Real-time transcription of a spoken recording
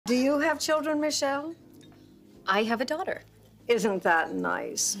Do you have children, Michelle? I have a daughter. Isn't that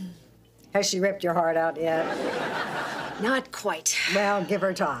nice? Has she ripped your heart out yet? Not quite. Well, give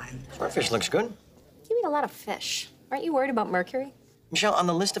her time. Swordfish looks good. You eat a lot of fish. Aren't you worried about mercury? Michelle, on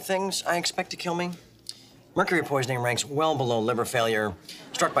the list of things I expect to kill me, mercury poisoning ranks well below liver failure,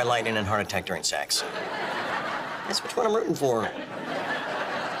 struck by lightning, and heart attack during sex. That's which one I'm rooting for.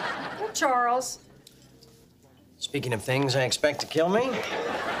 Charles. Speaking of things I expect to kill me,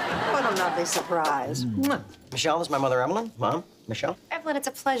 What a lovely surprise. Michelle, this is my mother, Evelyn. Mom, Michelle. Evelyn, it's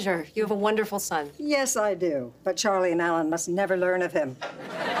a pleasure. You have a wonderful son. Yes, I do. But Charlie and Alan must never learn of him.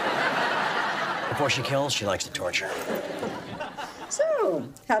 Before she kills, she likes to torture. So,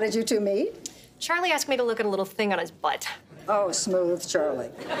 how did you two meet? Charlie asked me to look at a little thing on his butt. Oh, smooth Charlie.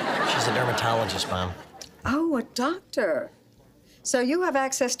 She's a dermatologist, Mom. Oh, a doctor. So you have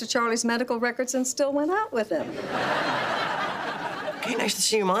access to Charlie's medical records and still went out with him. Okay, nice to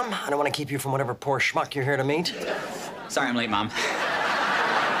see you, Mom. I don't want to keep you from whatever poor schmuck you're here to meet. Sorry I'm late, Mom.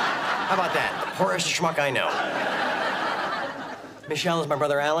 How about that? The poorest schmuck I know. Michelle is my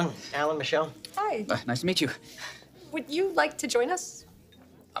brother, Alan. Alan, Michelle. Hi. Nice to meet you. Would you like to join us?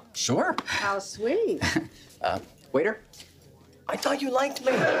 Sure. How sweet. Waiter? I thought you liked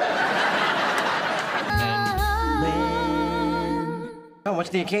me. Oh,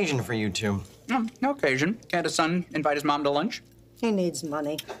 what's the occasion for you two? No occasion. Can't a son invite his mom to lunch? He needs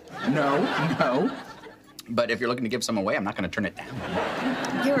money. No. But if you're looking to give some away, I'm not going to turn it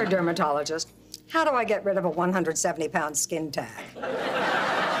down. You're a dermatologist. How do I get rid of a 170-pound skin tag?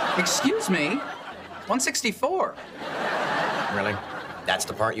 Excuse me? 164. Really? That's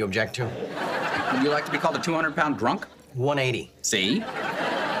the part you object to? Would you like to be called a 200-pound drunk? 180. See?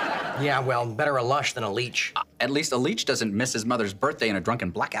 Yeah, well, better a lush than a leech. At least a leech doesn't miss his mother's birthday in a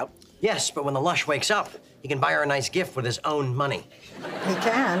drunken blackout. Yes, but when the lush wakes up, he can buy her a nice gift with his own money. He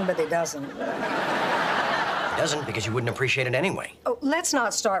can, but he doesn't. He doesn't because you wouldn't appreciate it anyway. Oh, let's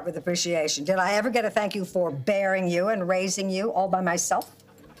not start with appreciation. Did I ever get a thank you for bearing you and raising you all by myself?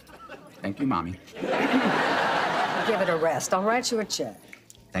 Thank you, Mommy. Give it a rest. I'll write you a check.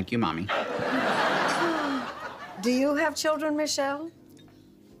 Thank you, Mommy. Do you have children, Michelle?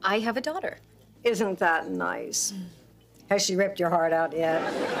 I have a daughter. Isn't that nice? Has she ripped your heart out yet?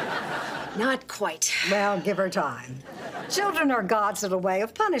 Not quite. Well, give her time. Children are God's little way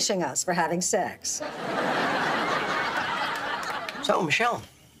of punishing us for having sex. So, Michelle,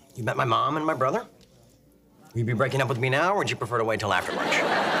 you met my mom and my brother? Will you be breaking up with me now, or would you prefer to wait till after lunch?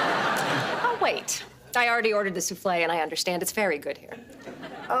 Oh, wait. I already ordered the souffle, and I understand it's very good here.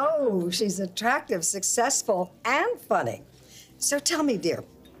 Oh, she's attractive, successful, and funny. So tell me, dear,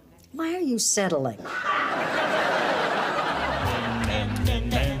 why are you settling?